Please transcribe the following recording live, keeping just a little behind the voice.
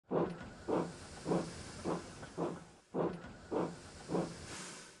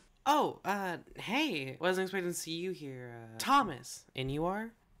Hey. Wasn't expecting to see you here. Thomas. And you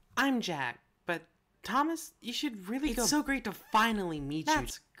are? I'm Jack. But, Thomas, you should really go. It's so great to finally meet you.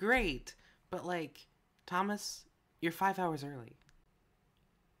 That's great. But, like, Thomas, you're 5 hours early.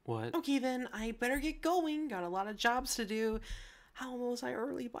 What? Okay, then, I better get going. Got a lot of jobs to do. How was I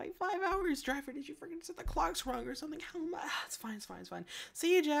early by 5 hours? Driver, did you freaking set the clocks wrong or something? How am I? It's fine, it's fine, it's fine.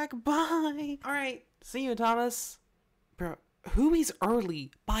 See you, Jack. Bye. Alright, see you, Thomas. Bro, who is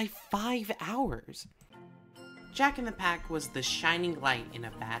early by 5 hours? Jack in the Pack was the shining light in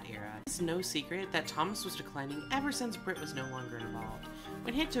a bad era. It's no secret that Thomas was declining ever since Britt was no longer involved.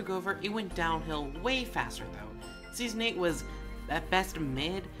 When Hit took over, it went downhill way faster though. Season 8 was at best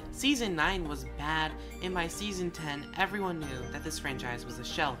mid, Season 9 was bad, and by Season 10, everyone knew that this franchise was a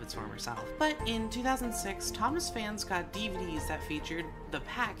shell of its former self. But in 2006, Thomas fans got DVDs that featured the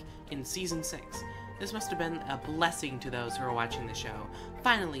Pack in Season 6. This must have been a blessing to those who were watching the show.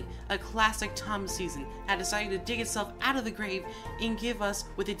 Finally, a classic Thomas season had decided to dig itself out of the grave and give us,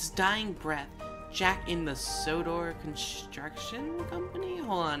 with its dying breath, Jack in the Sodor Construction Company?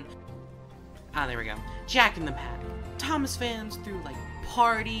 Hold on. Ah, there we go. Jack in the Pack. Thomas fans threw like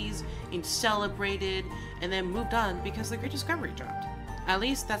parties and celebrated and then moved on because the Great Discovery dropped. At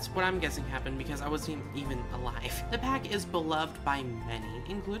least that's what I'm guessing happened because I wasn't even alive. The Pack is beloved by many,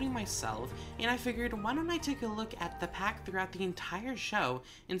 including myself, and I figured why don't I take a look at the Pack throughout the entire show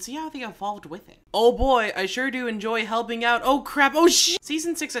and see how they evolved with it. Oh boy, I sure do enjoy helping out. Oh crap, oh shit!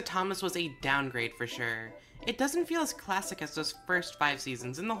 Season 6 of Thomas was a downgrade for sure. It doesn't feel as classic as those first 5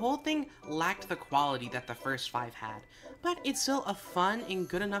 seasons, and the whole thing lacked the quality that the first 5 had. But it's still a fun and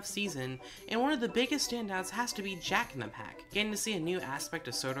good enough season, and one of the biggest standouts has to be Jack in the Pack. Getting to see a new aspect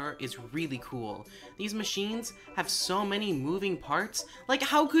of Sodor is really cool. These machines have so many moving parts, like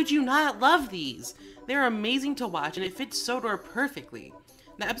how could you not love these? They're amazing to watch and it fits Sodor perfectly.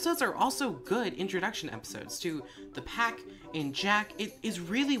 The episodes are also good introduction episodes to the Pack and Jack. It is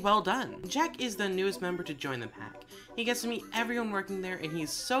really well done. Jack is the newest member to join the Pack. He gets to meet everyone working there and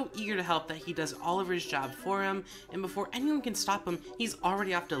he's so eager to help that he does Oliver's job for him, and before anyone can stop him, he's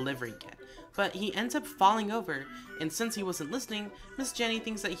already off delivering it. But he ends up falling over, and since he wasn't listening, Miss Jenny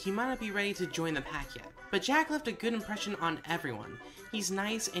thinks that he might not be ready to join the Pack yet. But Jack left a good impression on everyone. He's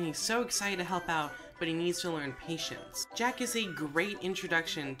nice and he's so excited to help out, but he needs to learn patience. Jack is a great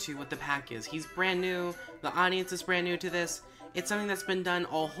introduction to what the Pack is. He's brand new, the audience is brand new to this. It's something that's been done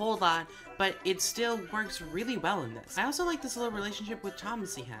a whole lot, but it still works really well in this. I also like this little relationship with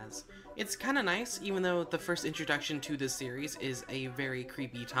Thomas he has. It's kind of nice, even though the first introduction to this series is a very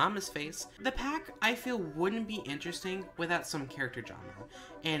creepy Thomas face. The Pack, I feel, wouldn't be interesting without some character drama.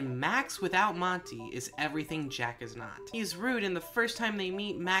 And Max without Monty is everything Jack is not. He's rude, and the first time they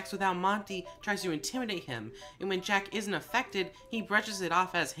meet, Max without Monty tries to intimidate him. And when Jack isn't affected, he brushes it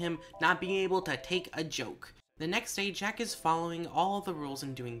off as him not being able to take a joke. The next day, Jack is following all of the rules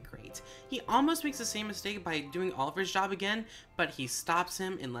and doing great. He almost makes the same mistake by doing Oliver's job again, but he stops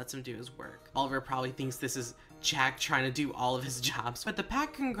him and lets him do his work. Oliver probably thinks this is Jack trying to do all of his jobs, but the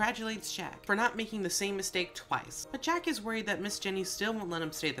Pack congratulates Jack for not making the same mistake twice. But Jack is worried that Miss Jenny still won't let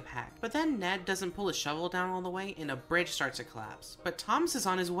him stay at the Pack. But then Ned doesn't pull his shovel down all the way and a bridge starts to collapse. But Thomas is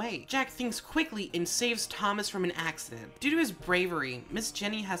on his way. Jack thinks quickly and saves Thomas from an accident. Due to his bravery, Miss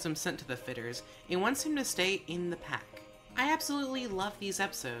Jenny has him sent to the fitters and wants him to stay in the Pack. I absolutely love these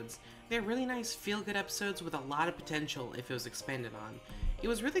episodes. They're really nice feel-good episodes with a lot of potential if it was expanded on. It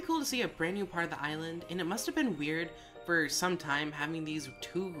was really cool to see a brand new part of the island, and it must have been weird for some time having these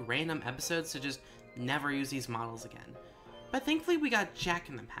 2 random episodes to just never use these models again. But thankfully we got Jack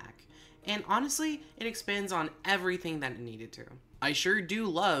in the Pack, and honestly, it expands on everything that it needed to. I sure do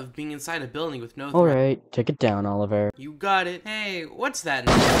love being inside a building with no threat. Alright, take it down, Oliver. You got it. Hey, what's that?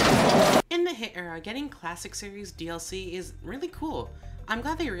 In the Hit era, getting classic series DLC is really cool. I'm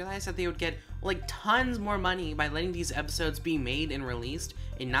glad they realized that they would get like tons more money by letting these episodes be made and released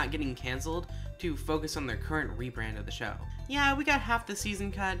and not getting canceled to focus on their current rebrand of the show. Yeah, we got half the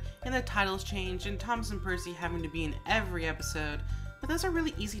season cut and the titles changed and Thomas and Percy having to be in every episode, but those are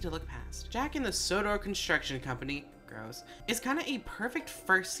really easy to look past. Jack in the Sodor Construction Company, gross, is kind of a perfect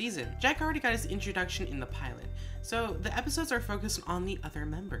first season. Jack already got his introduction in the pilot, so the episodes are focused on the other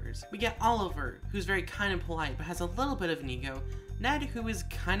members. We get Oliver, who's very kind and polite but has a little bit of an ego. Ned, who is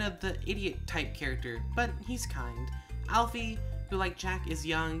kind of the idiot type character, but he's kind. Alfie, who like Jack is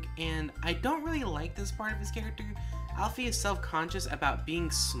young, and I don't really like this part of his character. Alfie is self-conscious about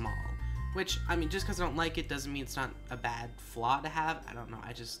being small, which, I mean, just because I don't like it doesn't mean it's not a bad flaw to have. I don't know,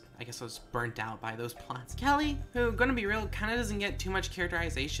 I guess I was burnt out by those plots. Kelly, who, gonna be real, kind of doesn't get too much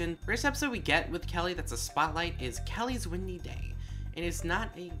characterization. First episode we get with Kelly that's a spotlight is Kelly's Windy Day. and it's not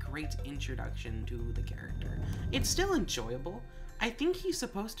a great introduction to the character. It's still enjoyable. I think he's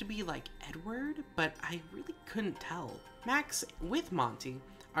supposed to be like Edward, but I really couldn't tell. Max with Monty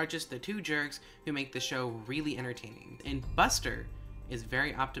are just the two jerks who make the show really entertaining. And Buster is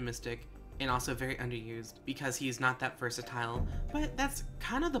very optimistic and also very underused because he's not that versatile, but that's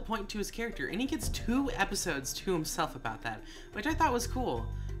kind of the point to his character, and he gets 2 episodes to himself about that, which I thought was cool.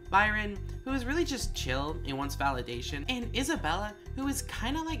 Byron, who is really just chill and wants validation, and Isabella, who is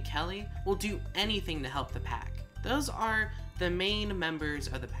kind of like Kelly, will do anything to help the pack. Those are the main members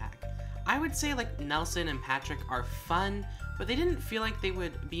of the pack. I would say like Nelson and Patrick are fun, but they didn't feel like they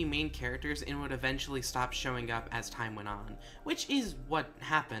would be main characters and would eventually stop showing up as time went on, which is what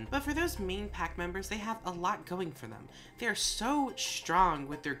happened. But for those main pack members, they have a lot going for them. They are so strong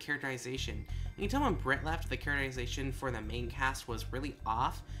with their characterization. You can tell when Britt left, the characterization for the main cast was really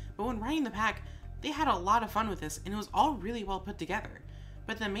off, but when writing the pack, they had a lot of fun with this and it was all really well put together.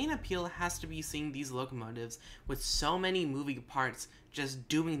 But the main appeal has to be seeing these locomotives with so many moving parts just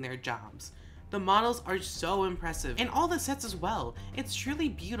doing their jobs. The models are so impressive, and all the sets as well. It's truly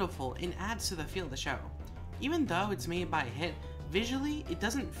beautiful and adds to the feel of the show. Even though it's made by a hit, visually it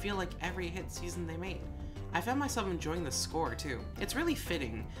doesn't feel like every hit season they made. I found myself enjoying the score too. It's really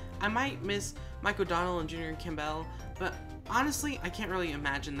fitting. I might miss Mike O'Donnell and Junior Campbell, but honestly I can't really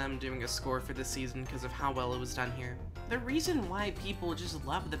imagine them doing a score for this season because of how well it was done here. The reason why people just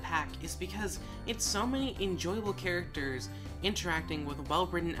love the pack is because it's so many enjoyable characters interacting with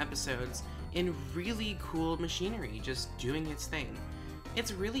well-written episodes and really cool machinery just doing its thing.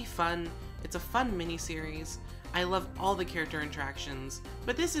 It's really fun. It's a fun mini-series. I love all the character interactions,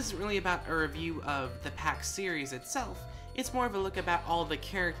 but this isn't really about a review of the pack series itself. It's more of a look about all the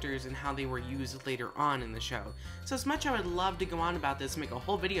characters and how they were used later on in the show. So as much I would love to go on about this and make a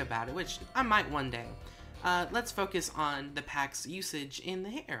whole video about it, which I might one day, let's focus on the pack's usage in the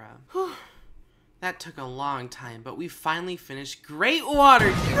hit era. Whew. That took a long time, but we finally finished Great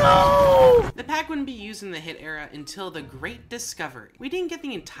Waterdrop. No! The pack wouldn't be used in the hit era until the Great Discovery. We didn't get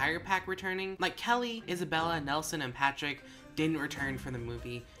the entire pack returning. Like Kelly, Isabella, Nelson, and Patrick didn't return for the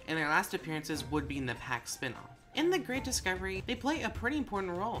movie, and their last appearances would be in the pack spinoff. In the Great Discovery, they play a pretty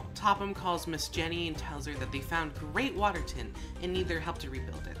important role. Topham calls Miss Jenny and tells her that they found Great Waterton and need their help to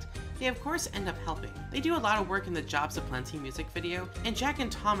rebuild it. They of course end up helping. They do a lot of work in the Jobs Aplenty music video, and Jack and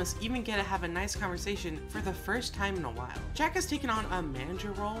Thomas even get to have a nice conversation for the first time in a while. Jack has taken on a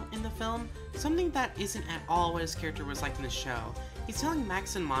manager role in the film, something that isn't at all what his character was like in the show. He's telling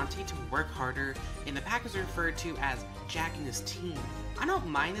Max and Monty to work harder, and the pack is referred to as Jack and his team. I don't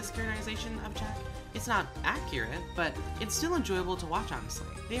mind this characterization of Jack. It's not accurate, but it's still enjoyable to watch, honestly.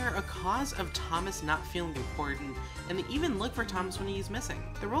 They are a cause of Thomas not feeling important, and they even look for Thomas when he's missing.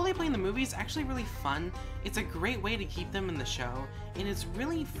 The role they play in the movie is actually really fun. It's a great way to keep them in the show, and it's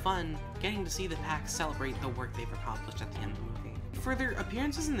really fun getting to see the pack celebrate the work they've accomplished at the end of the movie. For their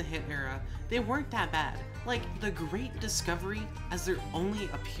appearances in the hit era, they weren't that bad. Like, the Great Discovery as their only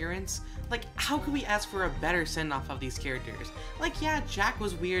appearance, like, how could we ask for a better send-off of these characters? Like, yeah, Jack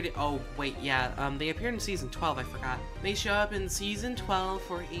was weird. Oh, wait, yeah, they appeared in season 12, I forgot. They show up in season 12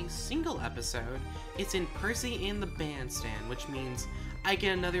 for a single episode. It's in Percy and the Bandstand, which means I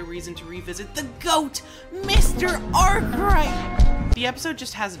get another reason to revisit the GOAT, Mr. Arkwright! The episode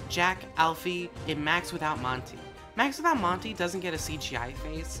just has Jack, Alfie, and Max without Monty. Max without Monty doesn't get a CGI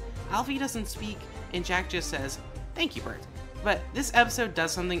face, Alfie doesn't speak, and Jack just says, "Thank you, Bert." But this episode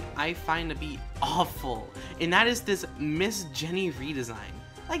does something I find to be awful, and that is this Miss Jenny redesign.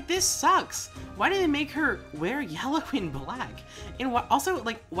 Like, this sucks. Why did they make her wear yellow and black? And also,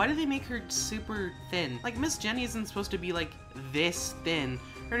 like, why did they make her super thin? Like, Miss Jenny isn't supposed to be, like, this thin.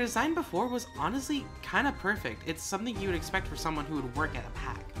 Her design before was honestly kind of perfect. It's something you would expect for someone who would work at a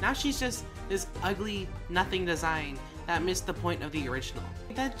pack. Now she's just this ugly, nothing design that missed the point of the original.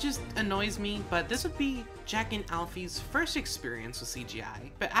 That just annoys me, but this would be Jack and Alfie's first experience with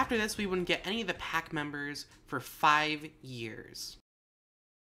CGI. But after this, we wouldn't get any of the pack members for 5 years.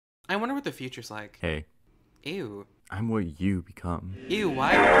 I wonder what the future's like. Hey. Ew. I'm what you become. Ew,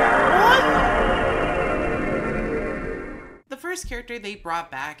 why? What? The first character they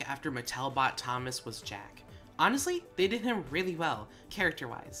brought back after Mattel bought Thomas was Jack. Honestly, they did him really well,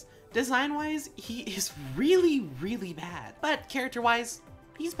 character-wise. Design-wise, he is really, really bad. But character-wise,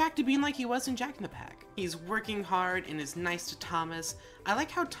 he's back to being like he was in Jack in the Pack. He's working hard and is nice to Thomas. I like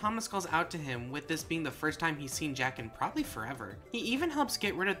how Thomas calls out to him, with this being the first time he's seen Jack in probably forever. He even helps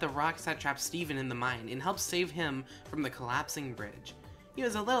get rid of the rocks that trap Steven in the mine and helps save him from the collapsing bridge. He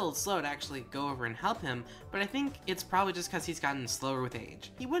was a little slow to actually go over and help him, but I think it's probably just because he's gotten slower with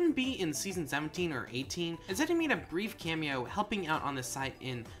age. He wouldn't be in season 17 or 18, instead he made a brief cameo helping out on the site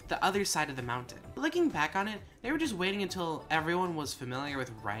in The Other Side of the Mountain. But looking back on it, they were just waiting until everyone was familiar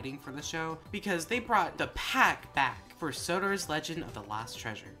with writing for the show, because they brought the pack back for Sodor's Legend of the Lost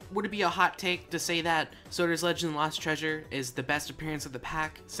Treasure. Would it be a hot take to say that Sodor's Legend of the Lost Treasure is the best appearance of the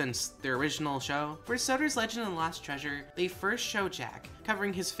pack since their original show? For Sodor's Legend of the Lost Treasure, they first show Jack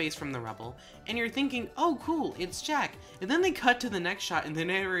covering his face from the rubble, and you're thinking, oh cool, it's Jack. And then they cut to the next shot and the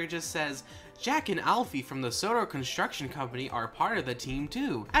narrator just says, Jack and Alfie from the Sodor Construction Company are part of the team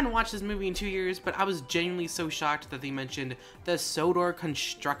too. I hadn't watched this movie in 2 years, but I was genuinely so shocked that they mentioned the Sodor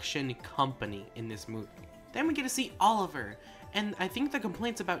Construction Company in this movie. Then we get to see Oliver, and I think the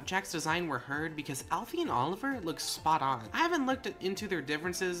complaints about Jack's design were heard because Alfie and Oliver look spot on. I haven't looked into their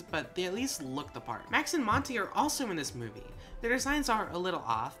differences, but they at least look the part. Max and Monty are also in this movie. Their designs are a little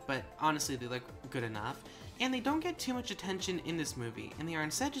off, but honestly they look good enough. And they don't get too much attention in this movie, and they are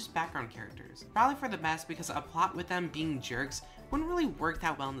instead just background characters. Probably for the best because a plot with them being jerks wouldn't really work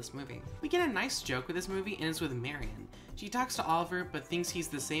that well in this movie. We get a nice joke with this movie, and it's with Marion. She talks to Oliver, but thinks he's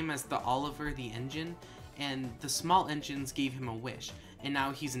the same as the Oliver the engine, and the small engines gave him a wish, and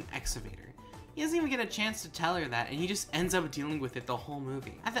now he's an excavator. He doesn't even get a chance to tell her that, and he just ends up dealing with it the whole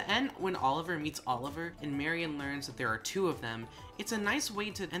movie. At the end, when Oliver meets Oliver and Marion learns that there are two of them, it's a nice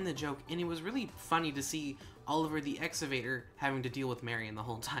way to end the joke, and it was really funny to see Oliver the excavator having to deal with Marion the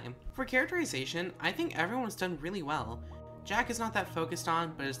whole time. For characterization, I think everyone's done really well. Jack is not that focused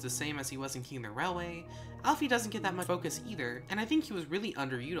on, but is the same as he was in King of the Railway. Alfie doesn't get that much focus either, and I think he was really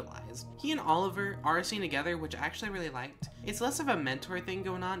underutilized. He and Oliver are a scene together, which I actually really liked. It's less of a mentor thing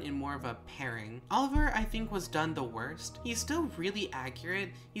going on and more of a pairing. Oliver, I think, was done the worst. He's still really accurate,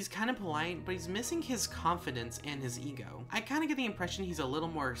 he's kind of polite, but he's missing his confidence and his ego. I kind of get the impression he's a little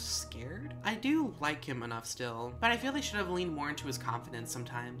more scared. I do like him enough still, but I feel they should have leaned more into his confidence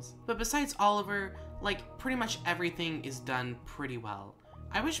sometimes. But besides Oliver, like, pretty much everything is done pretty well.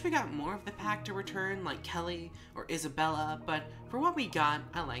 I wish we got more of the pack to return, like Kelly or Isabella, but for what we got,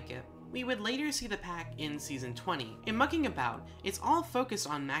 I like it. We would later see the pack in season 20. In Mucking About, it's all focused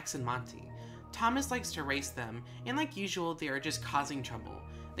on Max and Monty. Thomas likes to race them, and like usual, they are just causing trouble.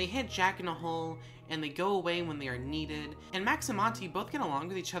 They hit Jack in a hole, and they go away when they are needed, and Max and Monty both get along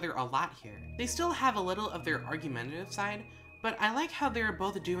with each other a lot here. They still have a little of their argumentative side, but I like how they're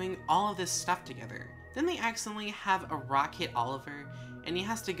both doing all of this stuff together. Then they accidentally have a rock hit Oliver, and he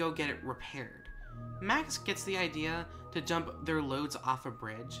has to go get it repaired. Max gets the idea to dump their loads off a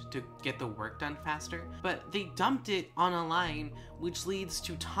bridge to get the work done faster, but they dumped it on a line, which leads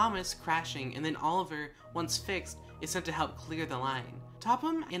to Thomas crashing, and then Oliver, once fixed, is sent to help clear the line.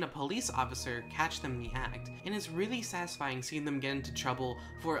 Topham and a police officer catch them in the act, and it's really satisfying seeing them get into trouble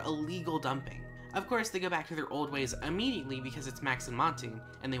for illegal dumping. Of course, they go back to their old ways immediately because it's Max and Monty,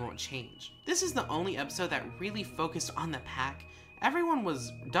 and they won't change. This is the only episode that really focused on the pack. Everyone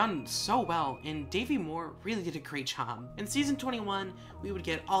was done so well, and Davey Moore really did a great job. In season 21, we would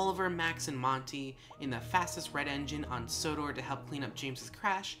get Oliver, Max, and Monty in the fastest red engine on Sodor to help clean up James's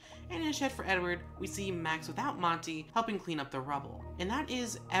crash, and in A Shed for Edward, we see Max without Monty helping clean up the rubble. And that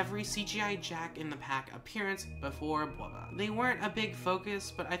is every CGI Jack in the Pack appearance before Bubba. They weren't a big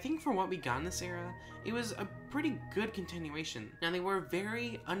focus, but I think for what we got in this era, it was a pretty good continuation. Now, they were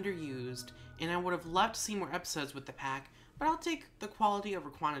very underused, and I would have loved to see more episodes with the pack, but I'll take the quality over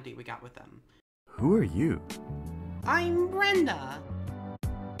quantity we got with them. Who are you? I'm Brenda!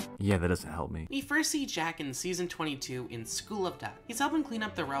 Yeah, that doesn't help me. We first see Jack in season 22 in School of Death. He's helping clean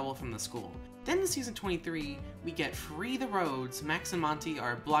up the rubble from the school. Then in season 23, we get Free the Roads. Max and Monty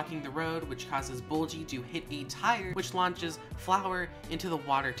are blocking the road, which causes Bulgy to hit a tire, which launches Flower into the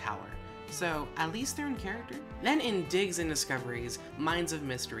water tower. So, at least they're in character. Then in Digs and Discoveries, Minds of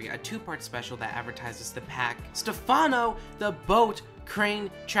Mystery, a two-part special that advertises the pack, Stefano, the boat, crane,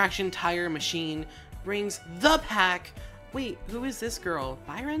 traction, tire, machine, brings the pack. Wait, who is this girl?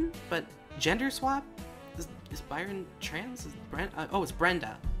 Byron? But gender swap? Is Byron trans? Oh, it's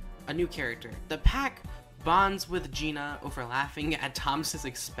Brenda, a new character. The pack bonds with Gina over laughing at Thomas's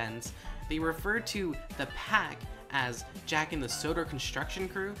expense. They refer to the pack as Jack and the Sodor construction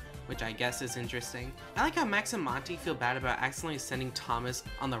crew, which I guess is interesting. I like how Max and Monty feel bad about accidentally sending Thomas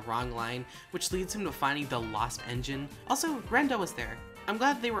on the wrong line, which leads him to finding the lost engine. Also, Brenda was there. I'm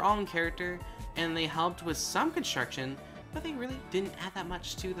glad they were all in character, and they helped with some construction, but they really didn't add that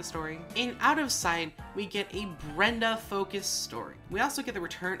much to the story. In Out of Sight, we get a Brenda-focused story. We also get the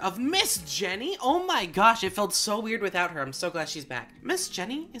return of Miss Jenny. Oh my gosh, it felt so weird without her. I'm so glad she's back. Miss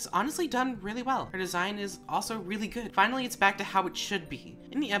Jenny is honestly done really well. Her design is also really good. Finally, it's back to how it should be.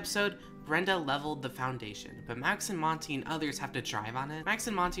 In the episode, Brenda leveled the foundation, but Max and Monty and others have to drive on it. Max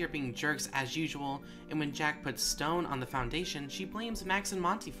and Monty are being jerks as usual, and when Jack puts stone on the foundation, she blames Max and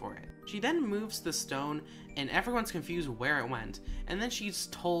Monty for it. She then moves the stone, and everyone's confused where it went, and then she's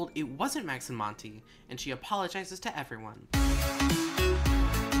told it wasn't Max and Monty, and she apologizes to everyone.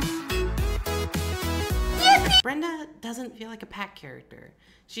 Brenda doesn't feel like a pack character.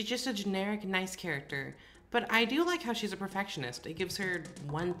 She's just a generic, nice character. But I do like how she's a perfectionist. It gives her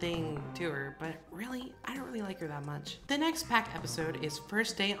one thing to her, but really, I don't really like her that much. The next pack episode is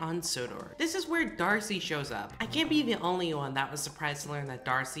First Day on Sodor. This is where Darcy shows up. I can't be the only one that was surprised to learn that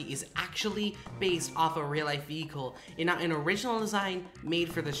Darcy is actually based off a real-life vehicle and not an original design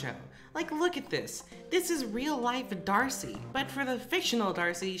made for the show. Like, look at this. This is real-life Darcy. But for the fictional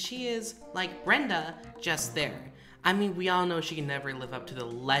Darcy, she is, like Brenda, just there. I mean, we all know she can never live up to the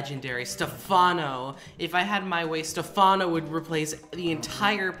legendary Stefano. If I had my way, Stefano would replace the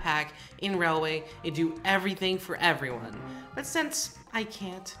entire pack in Railway and do everything for everyone. But since I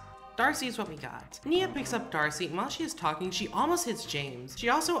can't, Darcy is what we got. Nia picks up Darcy, and while she is talking, she almost hits James. She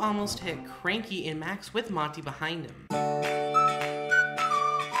also almost hit Cranky and Max with Monty behind him.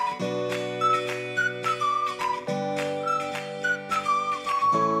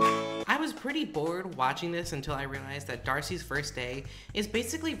 Pretty bored watching this until I realized that Darcy's first day is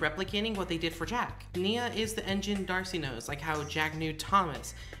basically replicating what they did for Jack. Nia is the engine Darcy knows, like how Jack knew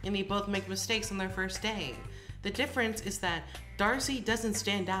Thomas, and they both make mistakes on their first day. The difference is that Darcy doesn't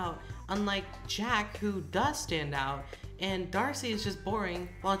stand out, unlike Jack, who does stand out, and Darcy is just boring,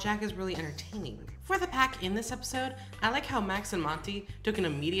 while Jack is really entertaining. For the pack in this episode, I like how Max and Monty took an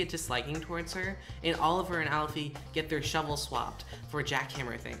immediate disliking towards her, and Oliver and Alfie get their shovel swapped for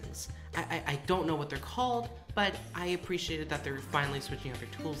jackhammer things. I don't know what they're called, but I appreciated that they're finally switching out their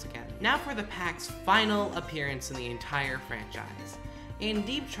tools again. Now for the pack's final appearance in the entire franchise. In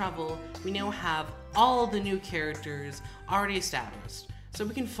Deep Trouble, we now have all the new characters already established, so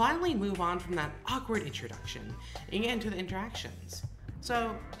we can finally move on from that awkward introduction and get into the interactions.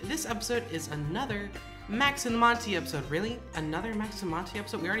 So this episode is another Max and Monty episode. Really? Another Max and Monty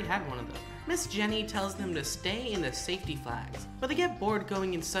episode? We already had one of those. Miss Jenny tells them to stay in the safety flags, but they get bored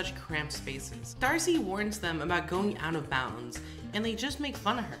going in such cramped spaces. Darcy warns them about going out of bounds, and they just make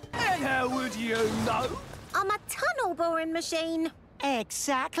fun of her. And how would you know? I'm a tunnel boring machine.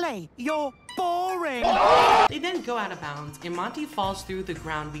 Exactly. You're boring. They then go out of bounds, and Monty falls through the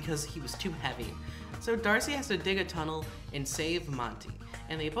ground because he was too heavy. So Darcy has to dig a tunnel and save Monty.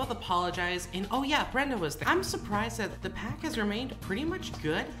 And they both apologize, and oh yeah, Brenda was there. I'm surprised that the pack has remained pretty much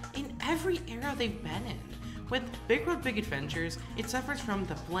good in every era they've been in. With Big Road Big Adventures, it suffers from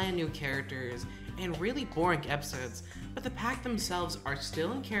the bland new characters and really boring episodes, but the pack themselves are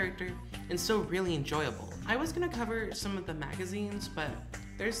still in character and still really enjoyable. I was gonna cover some of the magazines, but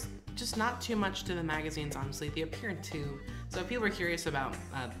there's just not too much to the magazines, honestly. They appear in 2. So if people are curious about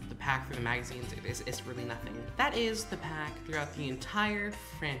the pack for the magazines, it's really nothing. That is the pack throughout the entire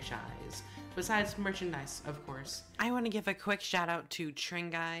franchise, besides merchandise, of course. I want to give a quick shout out to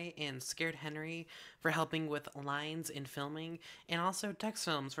Tringai and Scared Henry for helping with lines in filming, and also Text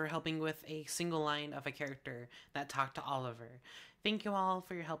Films for helping with a single line of a character that talked to Oliver. Thank you all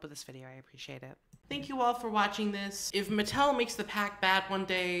for your help with this video, I appreciate it. Thank you all for watching this. If Mattel makes the pack bad one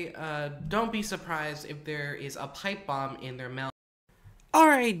day, don't be surprised if there is a pipe bomb in their mail.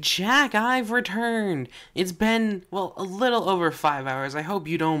 Alright, Jack, I've returned. It's been, well, a little over 5 hours. I hope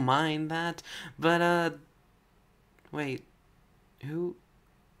you don't mind that. But, wait. Who,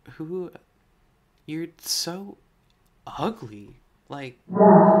 you're so ugly. Like,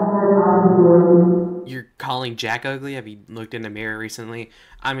 you're calling Jack ugly? Have you looked in the mirror recently?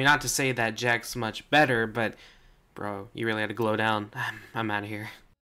 I mean, not to say that Jack's much better, but bro, you really had to glow down. I'm out of here.